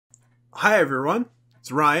Hi everyone,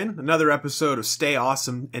 it's Ryan, another episode of Stay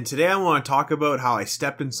Awesome, and today I want to talk about how I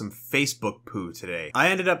stepped in some Facebook poo today. I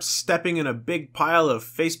ended up stepping in a big pile of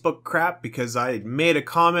Facebook crap because I made a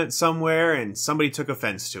comment somewhere and somebody took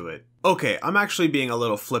offense to it. Okay, I'm actually being a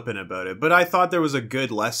little flippant about it, but I thought there was a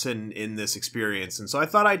good lesson in this experience, and so I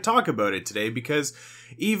thought I'd talk about it today because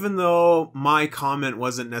even though my comment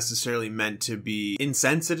wasn't necessarily meant to be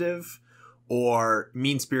insensitive or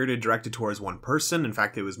mean-spirited directed towards one person. In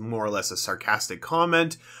fact, it was more or less a sarcastic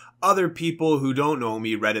comment. Other people who don't know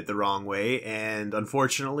me read it the wrong way, and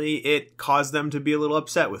unfortunately, it caused them to be a little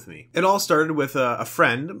upset with me. It all started with a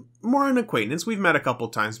friend, more an acquaintance. We've met a couple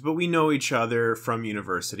times, but we know each other from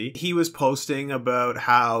university. He was posting about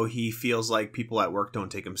how he feels like people at work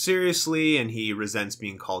don't take him seriously, and he resents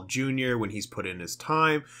being called junior when he's put in his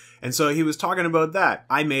time. And so he was talking about that.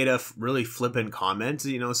 I made a really flippant comment,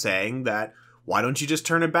 saying that, why don't you just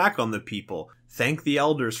turn it back on the people? Thank the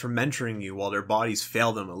elders for mentoring you while their bodies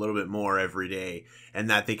fail them a little bit more every day, and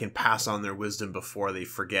that they can pass on their wisdom before they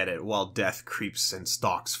forget it while death creeps and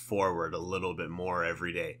stalks forward a little bit more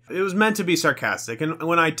every day. It was meant to be sarcastic, and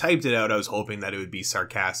when I typed it out, I was hoping that it would be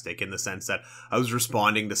sarcastic in the sense that I was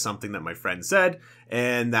responding to something that my friend said,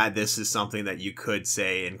 and that this is something that you could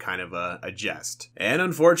say in kind of a jest. And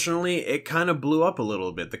unfortunately, it kind of blew up a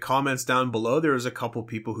little bit. The comments down below, there was a couple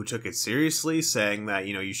people who took it seriously, saying that,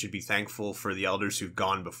 you should be thankful for the elders who've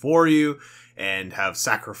gone before you and have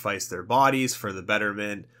sacrificed their bodies for the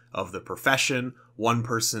betterment of the profession. One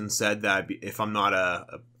person said that if I'm not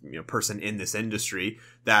a person in this industry,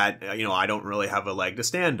 that I don't really have a leg to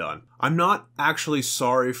stand on. I'm not actually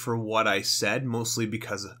sorry for what I said, mostly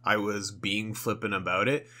because I was being flippant about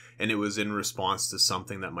it, and it was in response to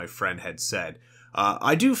something that my friend had said.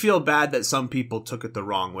 I do feel bad that some people took it the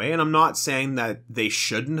wrong way, and I'm not saying that they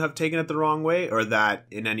shouldn't have taken it the wrong way or that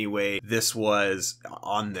in any way this was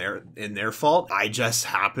in their fault. I just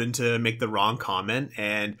happened to make the wrong comment,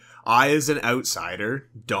 and I, as an outsider,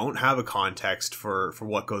 don't have a context for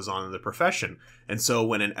what goes on in the profession. And so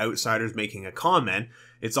when an outsider's making a comment,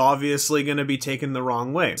 it's obviously going to be taken the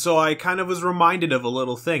wrong way. So I kind of was reminded of a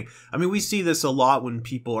little thing. I mean, we see this a lot when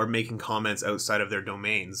people are making comments outside of their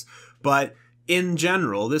domains, but in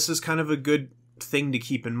general, this is kind of a good thing to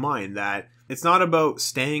keep in mind, that it's not about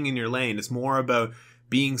staying in your lane. It's more about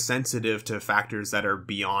being sensitive to factors that are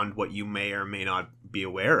beyond what you may or may not be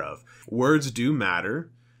aware of. Words do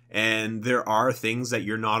matter, and there are things that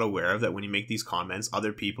you're not aware of that when you make these comments,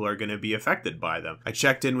 other people are going to be affected by them. I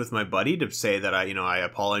checked in with my buddy to say that I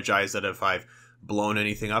apologize that if I've blown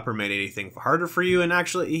anything up or made anything harder for you, and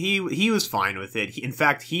actually he was fine with it. In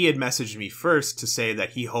fact, he had messaged me first to say that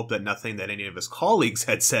he hoped that nothing that any of his colleagues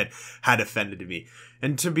had said had offended me.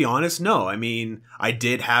 And to be honest, no. I mean, I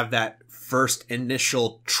did have that first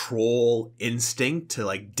initial troll instinct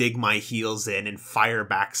to dig my heels in and fire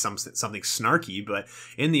back something snarky, but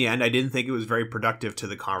in the end I didn't think it was very productive to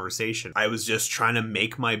the conversation. I was just trying to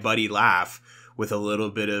make my buddy laugh with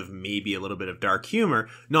maybe a little bit of dark humor,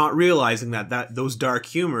 not realizing that those dark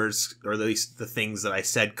humors, or at least the things that I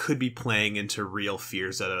said, could be playing into real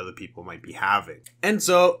fears that other people might be having. And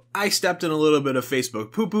so I stepped in a little bit of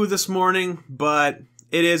Facebook poo-poo this morning, but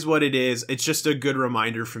it is what it is. It's just a good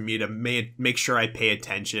reminder for me to make sure I pay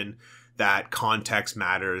attention, that context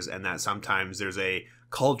matters, and that sometimes there's a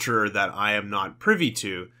culture that I am not privy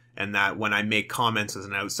to, and that when I make comments as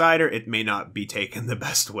an outsider, it may not be taken the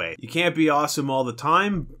best way. You can't be awesome all the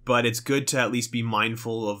time, but it's good to at least be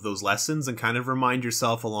mindful of those lessons and kind of remind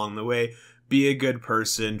yourself along the way. Be a good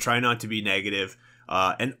person, try not to be negative,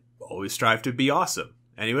 and always strive to be awesome.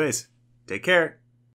 Anyways, take care.